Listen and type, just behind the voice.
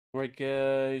Alright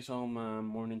guys, all my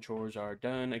morning chores are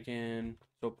done again.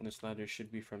 Let's open this letter, should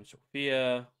be from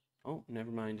Sophia. Oh, never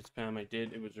mind, it's Pam. I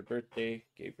did. It was her birthday.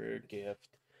 Gave her a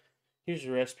gift. Here's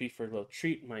a recipe for a little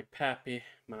treat my pappy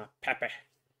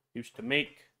used to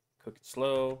make. Cook it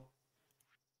slow.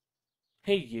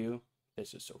 Hey you,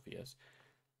 this is Sophia's.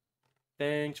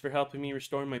 Thanks for helping me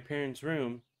restore my parents'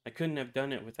 room. I couldn't have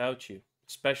done it without you,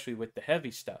 especially with the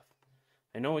heavy stuff.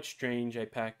 I know it's strange I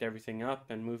packed everything up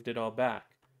and moved it all back.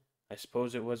 I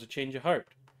suppose it was a change of heart.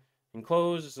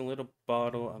 Enclosed is a little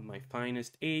bottle of my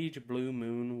finest aged Blue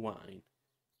Moon wine.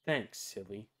 Thanks,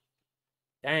 silly.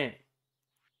 Dang.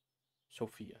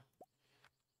 Sophia.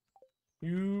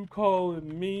 You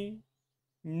calling me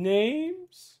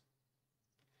names?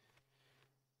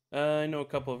 I know a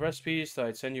couple of recipes, so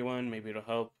I'd send you one. Maybe it'll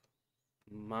help.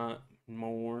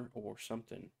 More or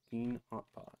something. Bean hot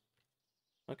pot.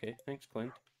 Okay, thanks,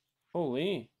 Clint.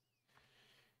 Holy.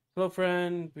 Hello,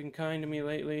 friend. Been kind to me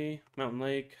lately. Mountain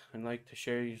Lake. I'd like to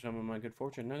share you some of my good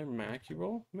fortune. Another Mackie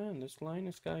roll? Man, this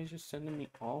Linus guy is just sending me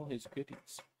all his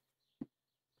goodies.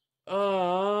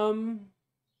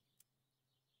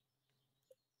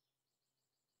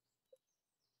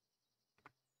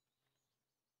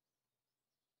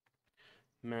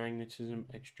 Magnetism,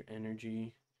 extra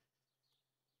energy.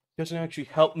 Doesn't actually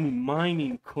help me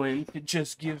mining, Clint. It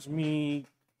just gives me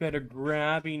better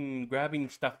grabbing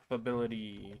stuff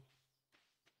ability.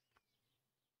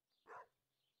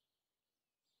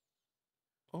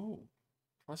 Oh,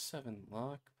 +7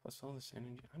 luck, plus all this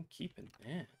energy. I'm keeping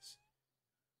this.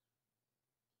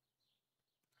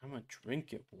 I'm gonna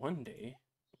drink it one day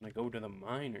when I go to the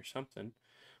mine or something.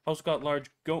 Also got large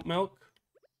goat milk.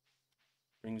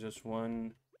 Brings us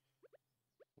one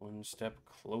step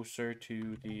closer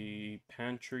to the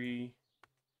pantry.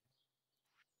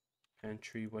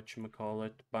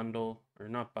 Whatchamacallit, bundle, or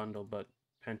not bundle, but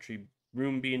pantry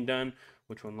room being done,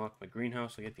 which will unlock my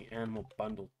greenhouse. I'll get the animal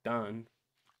bundle done.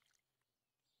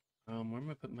 Where am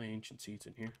I putting my ancient seeds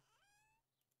in here?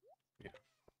 Yeah.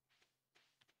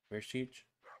 Where seeds?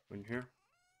 In here?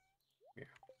 Yeah.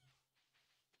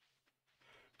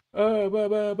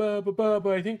 But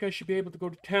I think I should be able to go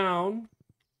to town.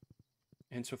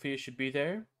 And Sophia should be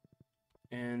there.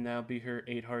 And that'll be her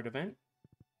 8-heart event.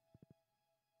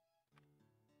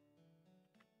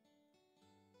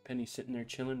 Penny's sitting there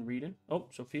chilling, reading. Oh,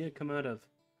 Sophia come out of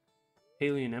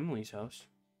Haley and Emily's house.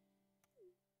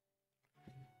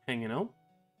 Hanging out.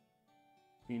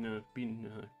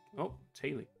 Oh, it's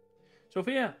Haley.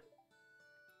 Sophia!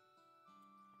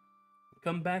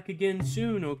 Come back again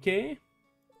soon, okay?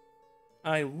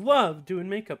 I love doing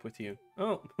makeup with you.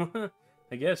 Oh,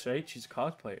 I guess, right? She's a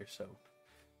cosplayer, so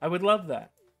I would love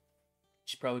that.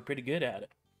 She's probably pretty good at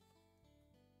it.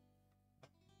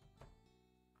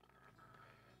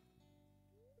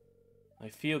 I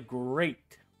feel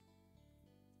great.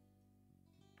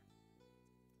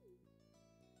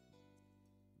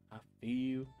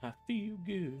 I feel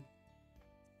good.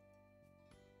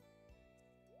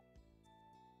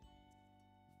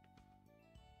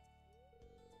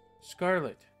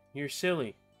 Scarlet, you're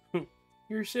silly.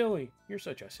 You're silly. You're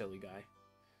such a silly guy.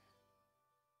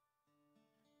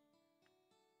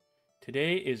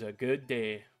 Today is a good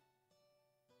day.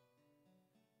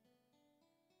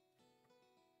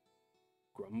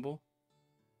 Grumble?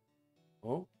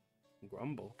 Oh,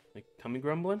 grumble. Like tummy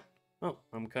grumbling? Oh,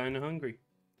 I'm kind of hungry.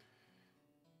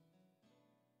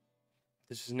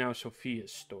 This is now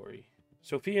Sophia's story.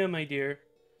 Sophia, my dear,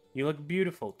 you look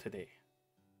beautiful today.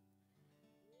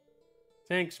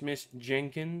 Thanks, Miss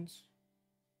Jenkins.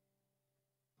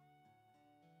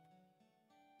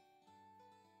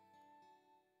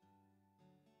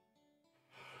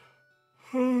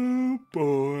 Oh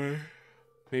boy.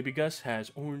 Maybe Gus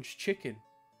has orange chicken.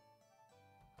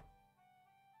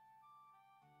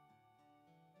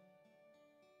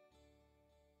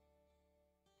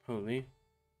 Holy.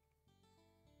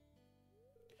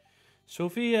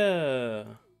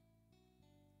 Sophia!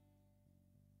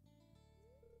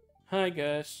 Hi,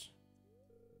 Gus.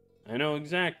 I know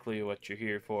exactly what you're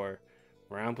here for.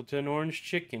 Rampleton orange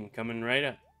chicken coming right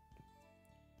up.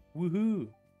 Woohoo!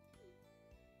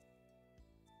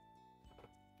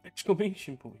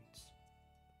 Exclamation points.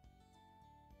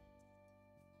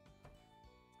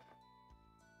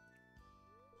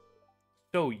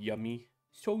 So yummy.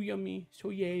 So yummy.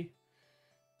 So yay.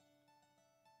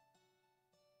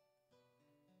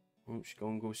 Oh, she's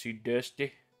gonna go see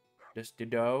Dusty. Dusty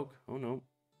dog. Oh no.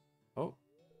 Oh.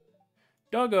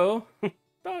 Doggo.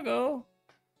 Doggo.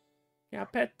 Can I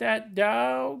pet that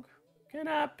dog? Can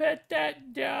I pet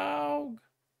that dog?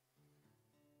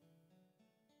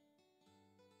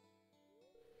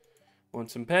 Want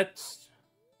some pets?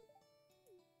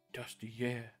 Dusty,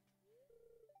 yeah.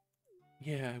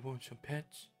 Yeah, I want some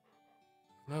pets.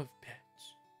 Love pets.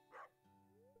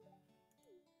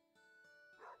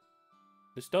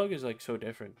 This dog is like so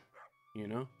different, you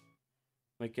know?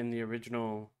 Like in the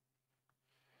original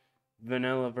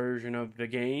vanilla version of the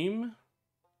game.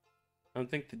 I don't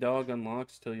think the dog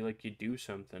unlocks till you do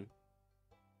something.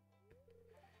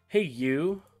 Hey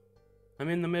you! I'm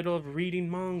in the middle of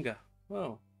reading manga.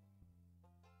 Whoa.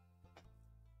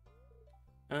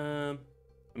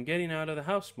 I'm getting out of the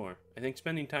house more. I think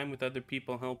spending time with other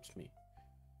people helps me.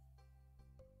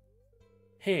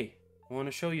 Hey, I want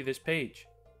to show you this page.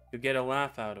 You'll get a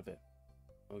laugh out of it.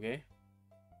 Okay?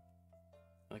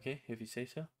 Okay, if you say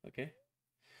so. Okay.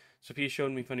 Sophia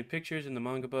showed me funny pictures in the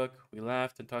manga book. We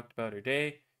laughed and talked about her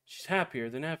day. She's happier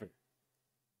than ever.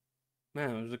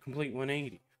 Man, it was a complete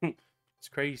 180. It's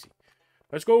crazy.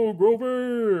 Let's go,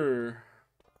 Grover!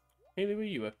 Haley, what are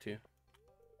you up to?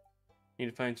 Need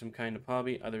to find some kind of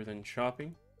hobby other than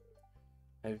shopping.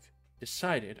 I've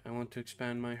decided I want to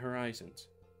expand my horizons.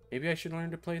 Maybe I should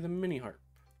learn to play the mini harp.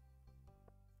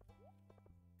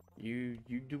 You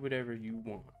do whatever you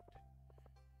want.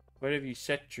 Whatever you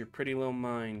set your pretty little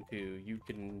mind to, you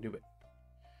can do it.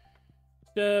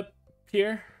 Step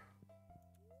here.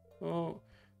 Oh,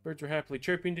 birds were happily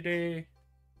chirping today.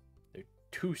 They're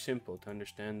too simple to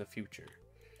understand the future.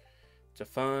 It's a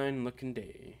fine looking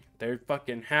day. They're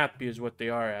fucking happy is what they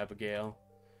are, Abigail.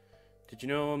 Did you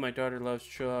know my daughter loves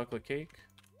chocolate cake?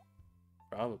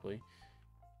 Probably.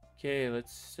 Okay,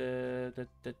 let's oh,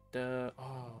 get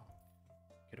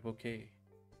a bouquet.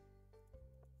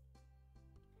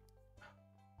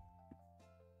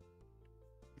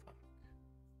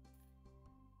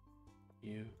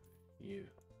 You.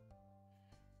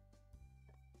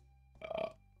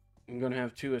 I'm gonna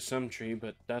have 2 of some tree,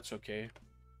 but that's okay.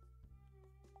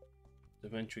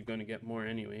 Eventually gonna get more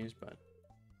anyways, but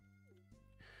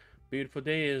beautiful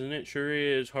day, isn't it? Sure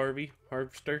is, Harvey.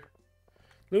 Harvester.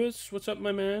 Lewis, what's up,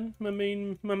 my man? My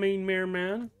main mare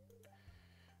man.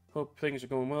 Hope things are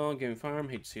going well. Game farm.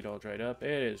 Hate to see it all dried up.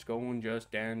 It is going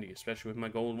just dandy, especially with my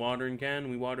gold watering can.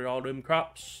 We watered all them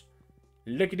crops.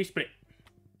 Lickety split.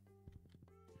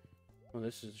 Well,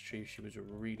 this is the tree she was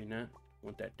reading at. I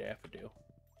want that daffodil.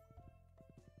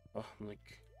 Oh, I'm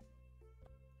like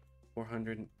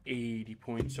 480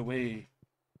 points away.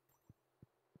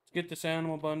 Let's get this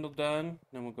animal bundle done.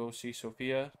 Then we'll go see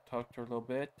Sophia, talk to her a little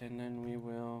bit, and then we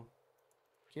will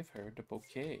give her the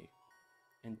bouquet.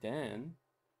 And then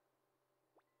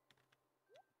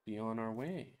be on our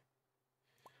way.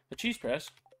 The cheese press.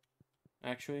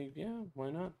 Actually, yeah,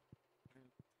 why not?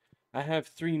 I have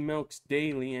 3 milks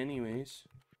daily anyways.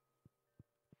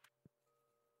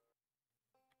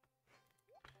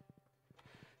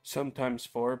 Sometimes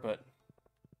 4, but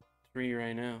 3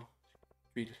 right now.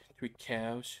 Three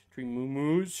cows. 3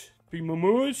 moo-moos. 3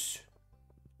 moo-moos.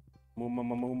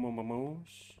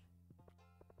 Moo-moo-moo-moo-moo-moos.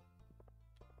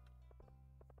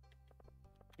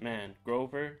 Man,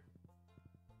 Grover,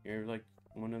 you're like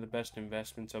one of the best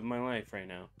investments of my life right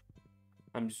now.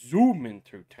 I'm zooming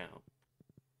through town.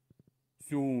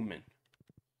 Zooming.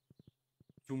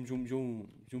 Zoom, zoom, zoom.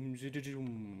 Zoom, zoom,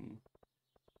 zoom.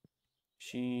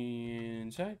 She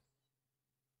inside.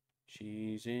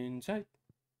 She's inside.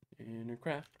 In her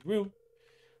craft room.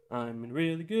 I'm in a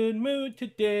really good mood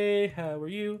today. How are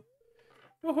you?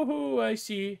 Oh, I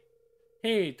see.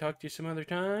 Hey, talk to you some other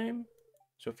time.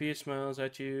 Sophia smiles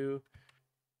at you.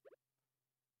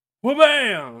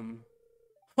 Wha-bam!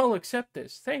 I'll accept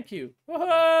this. Thank you.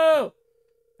 Whoa!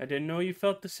 I didn't know you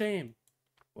felt the same.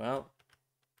 Well,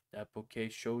 that bouquet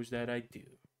shows that I do.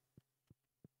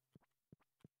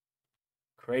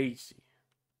 Crazy.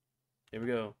 There we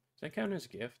go. Does that count as a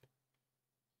gift?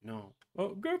 No.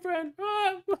 Oh, girlfriend!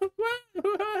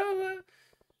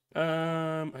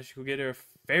 I should go get her a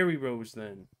fairy rose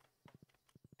then.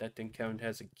 That didn't count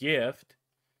as a gift.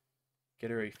 Get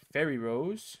her a fairy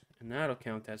rose, and that'll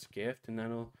count as a gift, and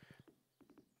that'll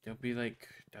be like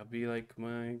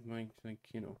my like,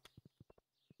 you know,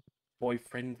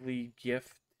 boyfriendly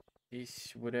gift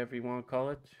is whatever you want to call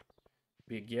it.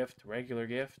 Be a gift, regular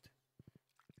gift.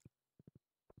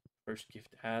 First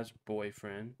gift as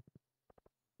boyfriend.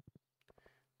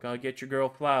 Gotta get your girl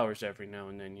flowers every now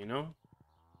and then, you know?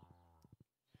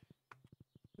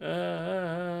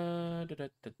 Da, da,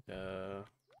 da, da.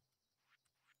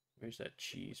 Where's that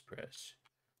cheese press?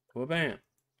 Wha-bam.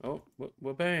 Oh,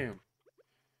 wha-bam.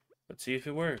 Let's see if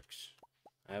it works.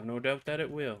 I have no doubt that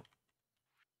it will.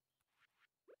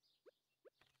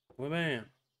 Wha-bam.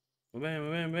 Wha-bam,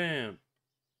 wha-bam, bam.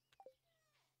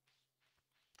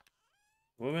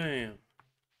 Wha-bam.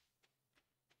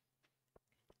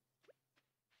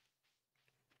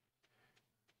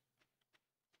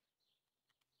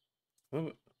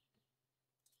 What?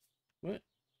 What?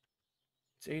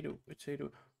 It's 8. It's 8.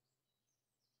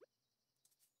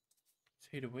 It's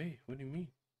 8 away. What do you mean?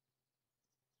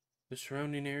 The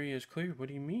surrounding area is clear. What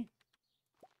do you mean?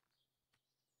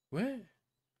 What?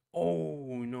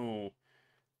 Oh no.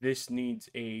 This needs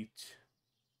 8.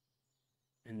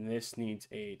 And this needs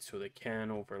 8, so they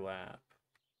can overlap.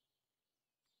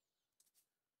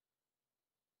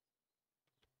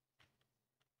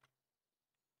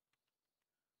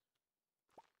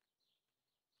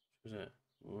 What's that?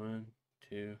 1,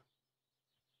 2,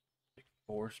 like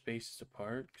 4 spaces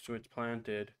apart. So it's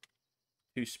planted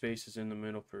 2 spaces in the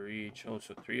middle for each. Oh,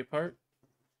 so 3 apart?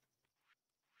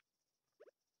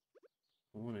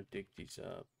 I want to dig these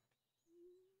up.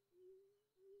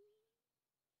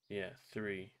 Yeah,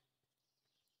 3.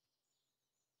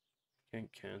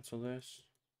 Can't cancel this.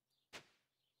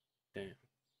 Damn.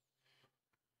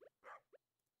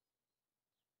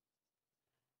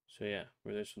 So yeah,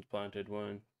 where this one's planted,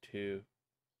 1, 2,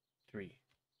 3.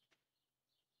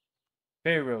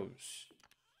 Pharaohs.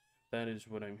 That is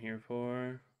what I'm here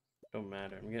for. Don't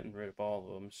matter. I'm getting rid of all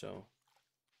of them, so.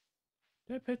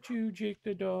 Did I pet you, Jake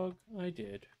the dog? I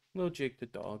did. Little Jake the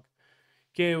dog.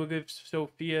 Okay, we'll give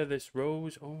Sophia this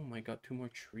rose. Oh my god, 2 more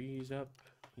trees up.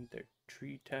 I think they're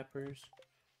tree tappers.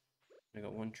 I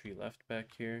got 1 tree left back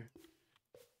here.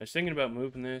 I was thinking about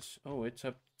moving this. Oh, it's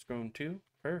up. It's grown too.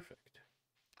 Perfect.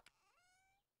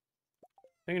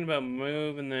 Thinking about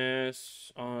moving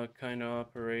this kind of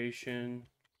operation.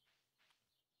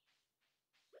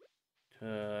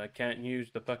 I can't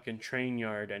use the fucking train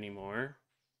yard anymore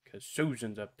because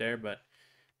Susan's up there, but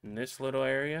in this little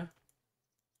area.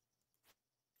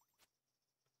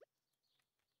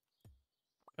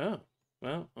 Oh,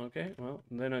 well, okay. Well,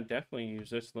 then I'll definitely use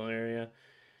this little area.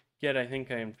 Yet I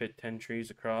think I can fit 10 trees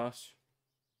across.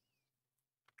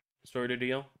 Sort of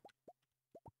deal.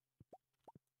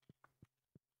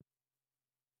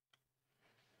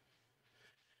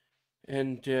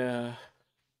 And then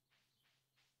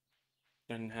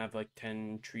have like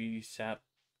 10 tree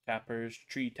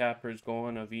tappers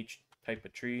going of each type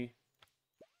of tree.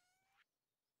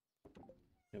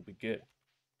 It'll be good.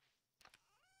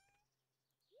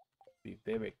 Be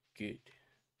very good.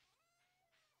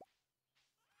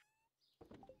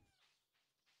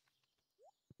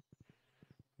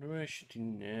 What do I should do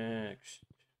next?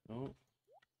 Oh.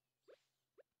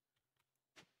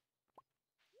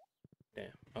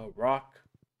 Damn. A rock.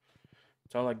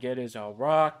 That's all I get is a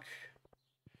rock.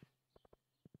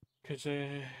 Because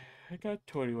I got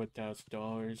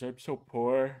 $21,000. I'm so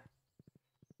poor.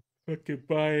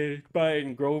 Fucking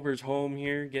buying Grover's home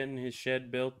here, getting his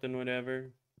shed built and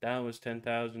whatever. That was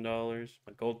 $10,000.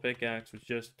 My gold pickaxe was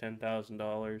just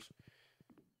 $10,000.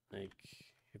 Like,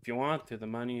 if you want to, the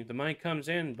money comes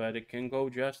in, but it can go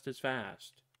just as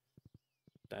fast.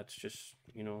 That's just,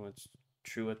 that's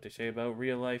true what they say about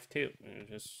real life too. It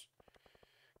just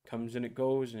comes and it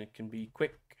goes, and it can be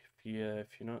quick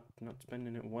if you're not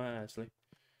spending it wisely.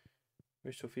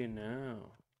 Where's Sophia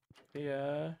now?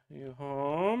 Sophia, are you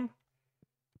home?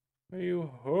 Are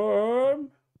you home?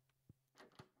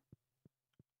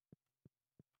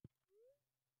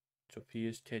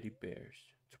 Sophia's teddy bears.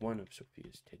 It's one of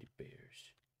Sophia's teddy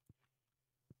bears.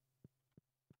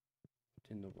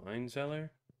 It's in the wine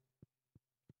cellar.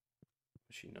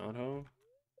 Is she not home?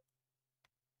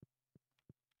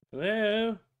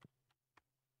 Hello?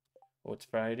 Oh, it's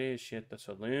Friday. Is she at the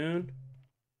saloon?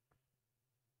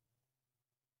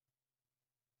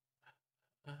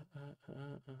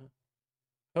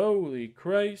 Holy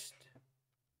Christ.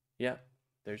 Yeah,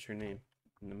 there's her name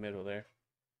in the middle there.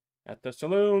 At the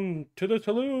saloon. To the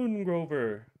saloon,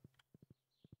 Grover.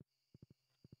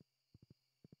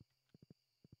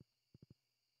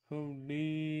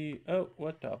 Holy. Oh,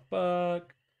 what the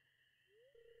fuck?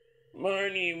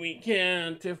 Marnie, we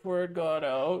can't if word got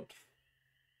out.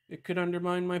 It could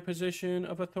undermine my position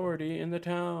of authority in the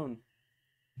town.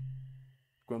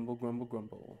 Grumble, grumble,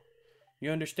 grumble. You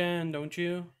understand, don't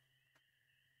you?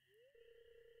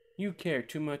 You care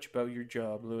too much about your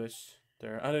job, Lewis.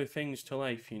 There are other things to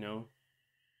life, you know.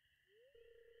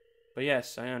 But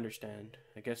yes, I understand.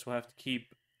 I guess we'll have to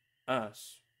keep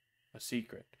us a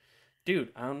secret.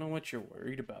 Dude, I don't know what you're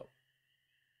worried about.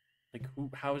 Like,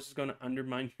 how is this going to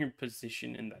undermine your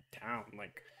position in the town?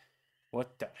 Like,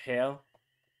 what the hell?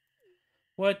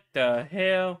 What the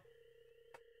hell?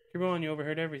 Come on, you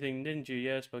overheard everything, didn't you?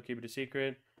 Yes, but I'll keep it a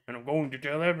secret. And I'm going to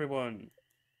tell everyone.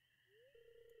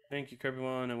 Thank you,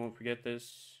 everyone. I won't forget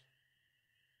this.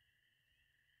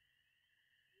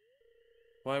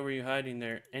 Why were you hiding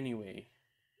there anyway?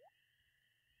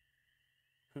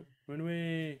 Run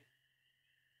away.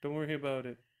 Don't worry about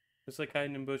it. It's like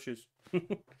hiding in bushes.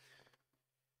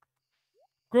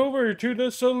 Grover, to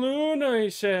the saloon, I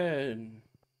said.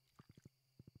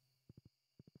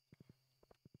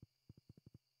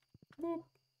 Boop.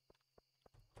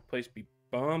 Place be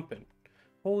bumping.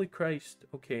 Holy Christ.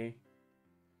 Okay.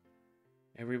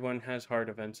 Everyone has hard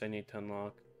events I need to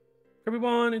unlock.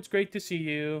 Kirby1, it's great to see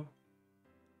you.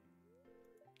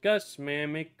 Gus, may I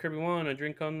make Kirby1 a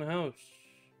drink on the house?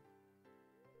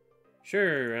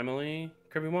 Sure, Emily.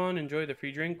 Kirby1, enjoy the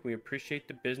free drink. We appreciate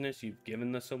the business you've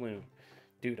given the saloon.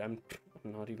 Dude, I'm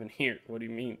not even here. What do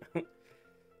you mean?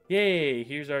 Yay,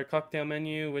 here's our cocktail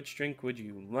menu. Which drink would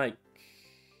you like?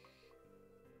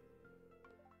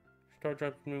 Star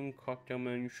Drop Room, cocktail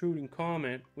menu, shooting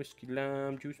comment, whiskey,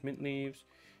 lime, juice, mint leaves,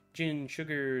 gin,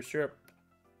 sugar, syrup,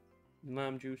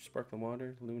 lime juice, sparkling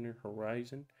water, lunar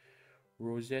horizon,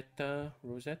 Rosetta,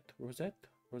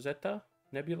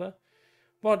 Nebula,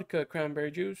 vodka, cranberry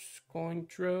juice,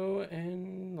 Cointreau,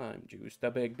 and lime juice.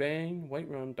 The Big Bang, white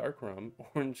rum, dark rum,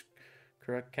 orange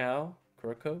curacao,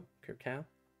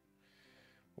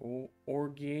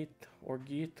 orgeat,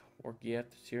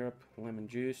 syrup, lemon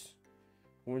juice,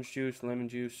 orange juice, lemon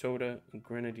juice, soda, and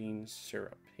grenadine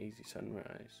syrup. Hazy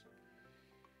sunrise.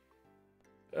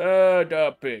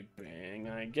 The Big Bang,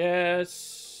 I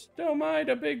guess. Don't mind,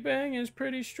 the Big Bang is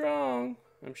pretty strong.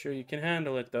 I'm sure you can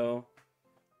handle it, though.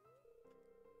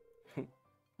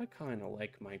 I kind of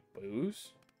like my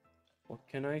booze. What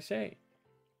can I say?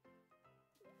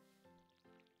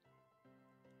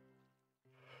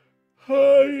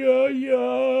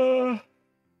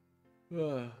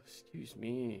 Excuse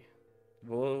me.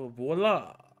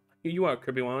 Voila. Here you are,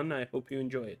 Kirby-wan. I hope you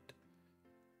enjoy it.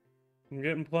 I'm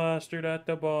getting plastered at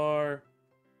the bar.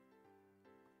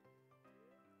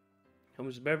 How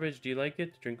was the beverage? Do you like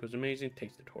it? The drink was amazing.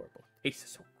 Tasted horrible. Tasted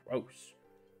so gross.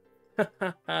 Ha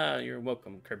ha ha. You're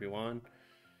welcome, Kirby-wan.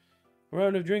 A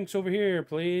round of drinks over here,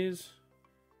 please.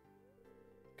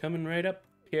 Coming right up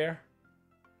here.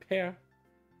 Here.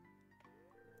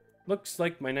 Looks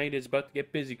like my night is about to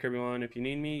get busy, Kirby-wan. If you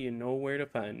need me, you know where to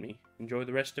find me. Enjoy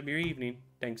the rest of your evening.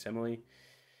 Thanks, Emily.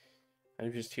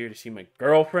 I'm just here to see my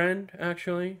girlfriend,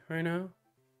 actually, right now.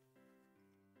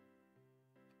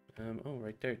 Oh,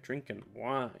 right there, drinking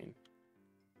wine.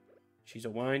 She's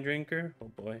a wine drinker? Oh,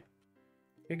 boy.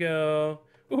 Here you go.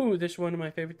 Ooh, this is one of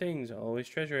my favorite things. I'll always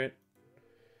treasure it.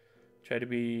 Try to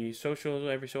be social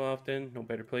every so often. No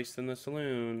better place than the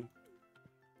saloon.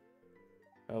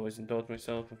 I always indulge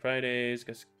myself on Fridays.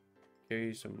 Guess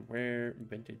carry some rare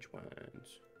vintage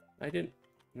wines. I don't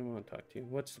want to talk to you.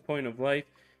 What's the point of life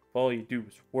if all you do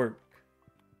is work?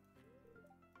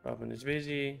 Robin is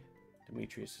busy.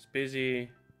 Demetrius is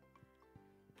busy.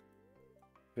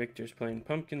 Victor's playing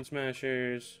Pumpkin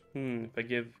Smashers. If I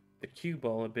give the cue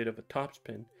ball a bit of a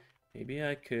topspin, maybe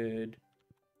I could.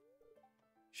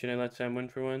 Should I let Sam win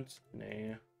for once? Nah.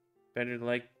 It's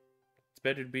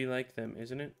better to be like them,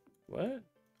 isn't it? What?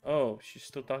 Oh, she's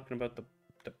still talking about the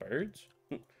birds?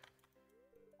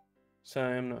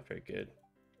 Sorry, I'm not very good.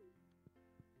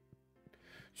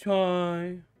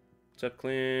 Sorry. What's up,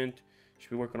 Clint?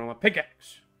 Should be working on my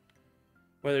pickaxe.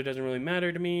 Weather doesn't really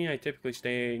matter to me. I typically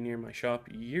stay near my shop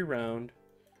year-round.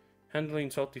 Handling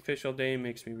salty fish all day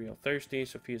makes me real thirsty.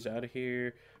 Sophia's out of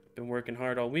here. Been working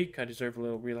hard all week. I deserve a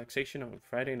little relaxation on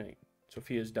Friday night.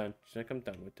 Sophia's done. She's like, I'm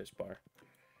done with this bar.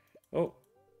 Oh.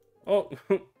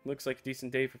 Looks like a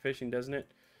decent day for fishing, doesn't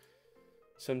it?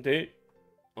 Someday,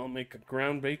 I'll make a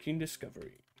groundbreaking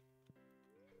discovery.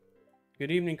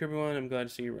 Good evening, everyone. I'm glad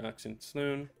to see you relaxing at the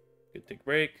saloon. Good to take a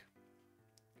break.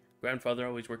 Grandfather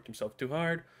always worked himself too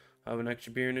hard. I'll have an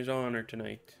extra beer in his honor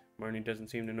tonight. Marnie doesn't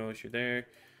seem to notice you're there.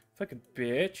 Fucking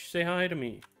bitch, say hi to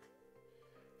me.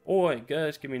 Oi,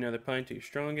 Gus, give me another pint to your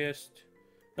strongest.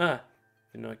 Do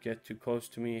not get too close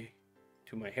to me,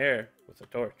 to my hair, with a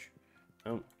torch. I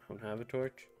don't have a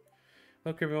torch.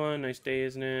 Look, everyone, nice day,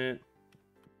 isn't it?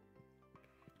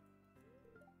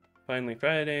 Finally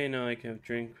Friday, now I can have a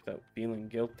drink without feeling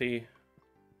guilty.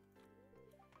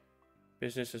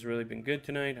 Business has really been good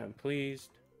tonight, I'm pleased.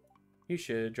 You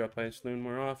should drop by the saloon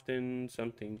more often.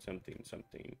 Something.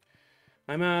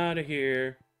 I'm out of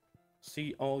here.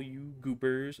 See all you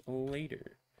goobers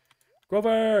later.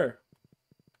 Grover!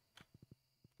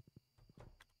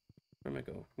 Where am I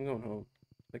going? I'm going home.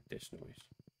 Like this noise.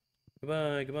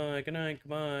 Goodbye, good night,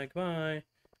 goodbye.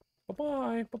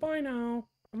 Bye-bye now.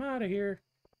 I'm out of here.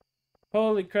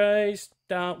 Holy Christ,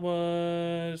 that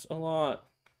was a lot.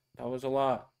 That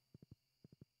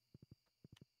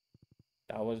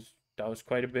was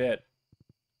quite a bit.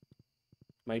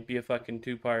 Might be a fucking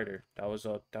two-parter. That was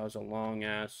a long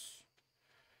ass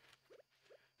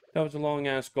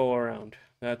go around.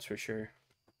 That's for sure.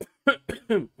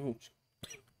 Oh,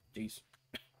 jeez.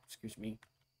 Excuse me.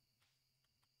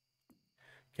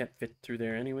 Can't fit through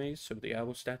there anyways, so the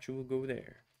owl statue will go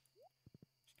there.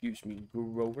 Excuse me,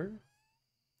 Grover.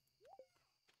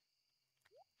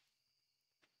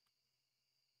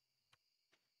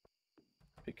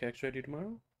 Pickaxe ready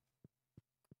tomorrow?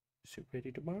 Is it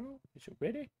ready tomorrow? Is it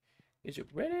ready? Is it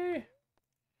ready?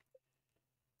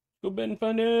 Go bed and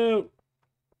find out.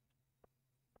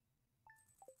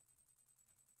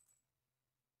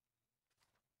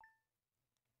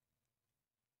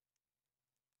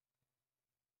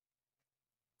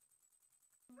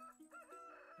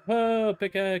 Oh,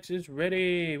 pickaxe is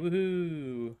ready.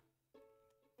 Woohoo.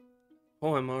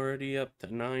 Oh, I'm already up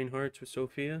to 9 hearts with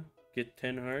Sophia. Get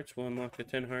 10 hearts. We'll unlock the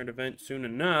 10 heart event soon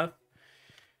enough.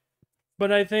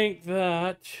 But I think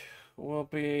that will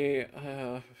be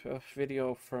a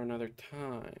video for another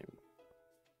time.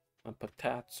 My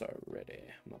potatoes are ready.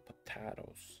 My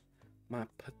potatoes. My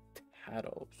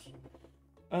potatoes.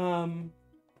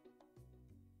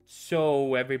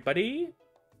 So everybody,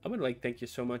 I would like to thank you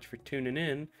so much for tuning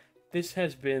in. This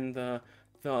has been the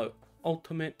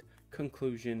ultimate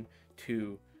conclusion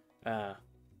to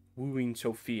wooing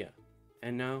Sophia.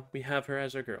 And now we have her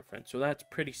as our girlfriend. So that's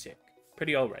pretty sick.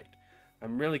 Pretty alright.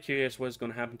 I'm really curious what's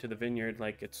going to happen to the vineyard.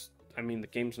 Like, I mean, the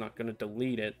game's not going to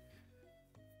delete it.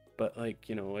 But, like,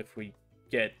 you know, if we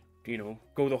get, you know,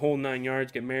 go the whole 9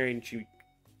 yards, get married, and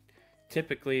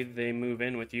typically they move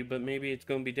in with you. But maybe it's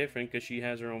going to be different because she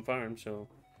has her own farm, so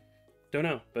don't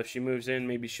know. But if she moves in,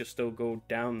 maybe she'll still go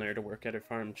down there to work at her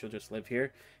farm and she'll just live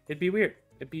here. It'd be weird.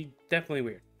 It'd be definitely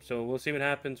weird. So we'll see what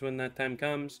happens when that time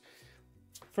comes.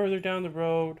 Further down the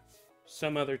road,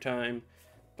 some other time.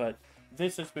 But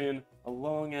this has been a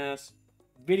long-ass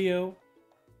video.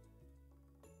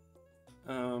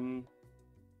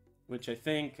 Which I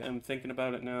think, I'm thinking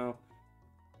about it now.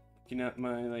 Looking at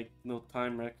my, like, little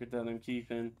time record that I'm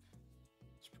keeping.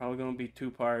 It's probably going to be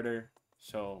 2-parter.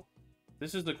 So,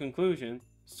 this is the conclusion.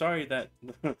 Sorry that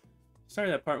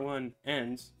part 1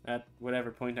 ends at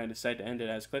whatever point I decide to end it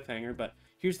as cliffhanger, but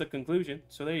here's the conclusion.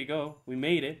 So there you go. We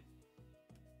made it.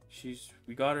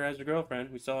 We got her as a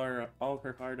girlfriend. We saw her all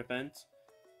her hard events,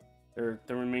 or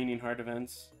the remaining hard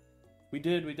events. We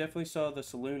definitely saw the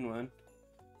saloon one.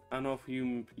 I don't know if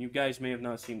you guys may have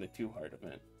not seen the 2 hard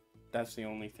event. That's the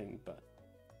only thing, but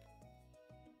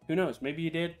who knows? Maybe you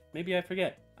did. Maybe I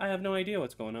forget. I have no idea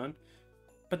what's going on.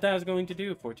 But that is going to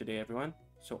do for today, everyone.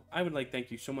 So I would like to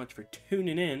thank you so much for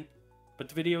tuning in. But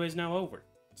the video is now over.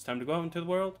 It's time to go out into the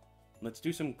world. Let's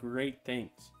do some great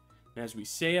things. And as we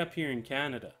say up here in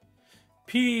Canada,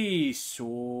 peace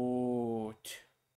out.